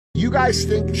You guys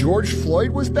think George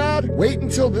Floyd was bad? Wait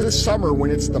until this summer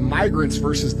when it's the migrants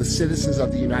versus the citizens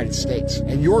of the United States.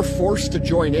 And you're forced to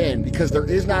join in because there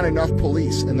is not enough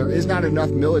police and there is not enough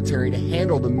military to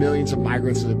handle the millions of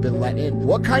migrants that have been let in.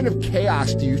 What kind of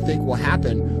chaos do you think will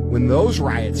happen when those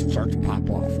riots start to pop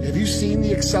off? Have you seen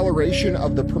the acceleration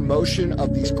of the promotion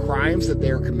of these crimes that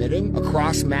they are committing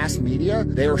across mass media?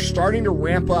 They are starting to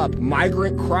ramp up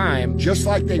migrant crime just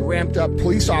like they ramped up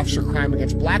police officer crime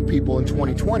against black people in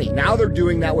 2020. Now they're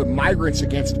doing that with migrants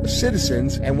against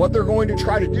citizens, and what they're going to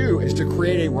try to do is to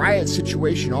create a riot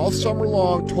situation all summer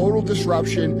long, total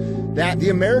disruption that the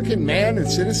American man and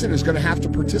citizen is going to have to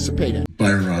participate in.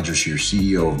 Byron Rodgers here,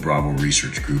 CEO of Bravo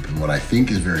Research Group, and what I think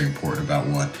is very important about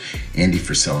what Andy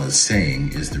Frisella is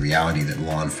saying is the reality that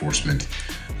law enforcement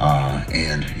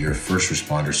and your first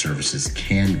responder services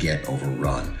can get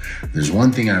overrun. There's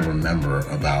one thing I remember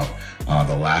about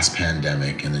the last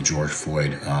pandemic and the George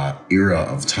Floyd era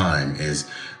of time is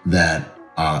that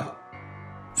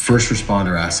first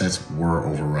responder assets were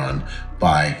overrun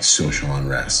by social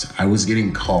unrest. I was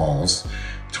getting calls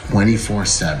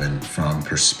 24/7 from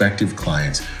prospective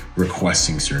clients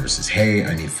requesting services. Hey,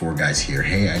 I need 4 guys here.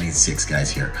 Hey, I need 6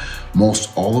 guys here. Most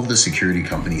all of the security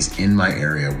companies in my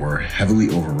area were heavily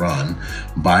overrun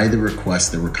by the requests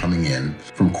that were coming in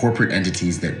from corporate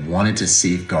entities that wanted to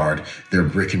safeguard their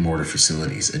brick and mortar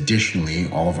facilities. Additionally,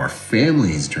 all of our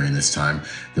families during this time,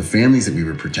 the families that we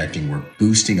were protecting were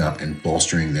boosting up and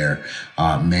bolstering their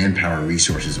manpower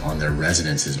resources on their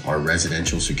residences. Our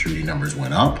residential security numbers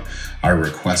went up. Our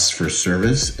requests for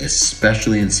service,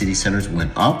 especially in city centers,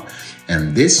 went up.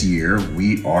 And this year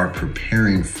we are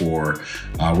preparing for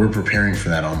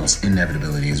that almost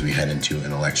inevitability as we head into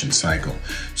an election cycle.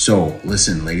 So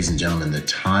listen, ladies and gentlemen, the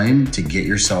time to get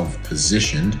yourself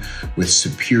positioned with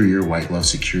superior white glove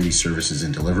security services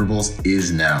and deliverables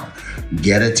is now.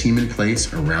 Get a team in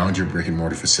place around your brick and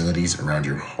mortar facilities, around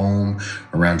your home,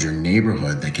 around your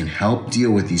neighborhood that can help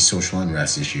deal with these social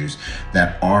unrest issues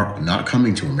that are not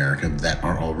coming to America, that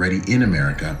are already in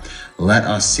America. Let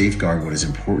us safeguard what is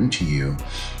important to you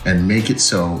and make it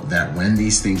so that when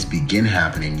these things begin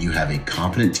happening, you have a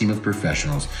competent team of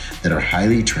professionals that are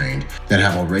highly trained, that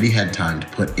have already had time to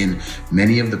put in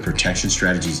many of the protection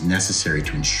strategies necessary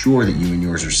to ensure that you and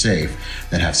yours are safe,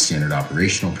 that have standard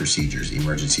operational procedures,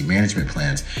 emergency management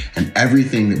plans, and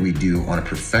everything that we do on a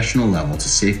professional level to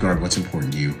safeguard what's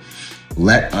important to you.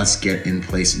 Let us get in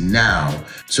place now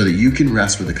so that you can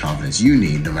rest with the confidence you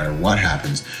need no matter what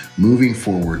happens moving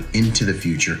forward into the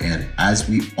future, and as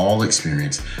we all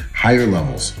experience higher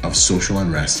levels of social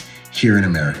unrest here in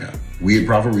America. We at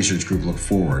Bravo Research Group look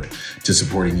forward to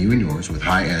supporting you and yours with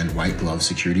high-end white glove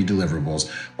security deliverables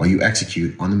while you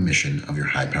execute on the mission of your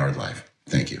high-powered life.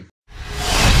 Thank you.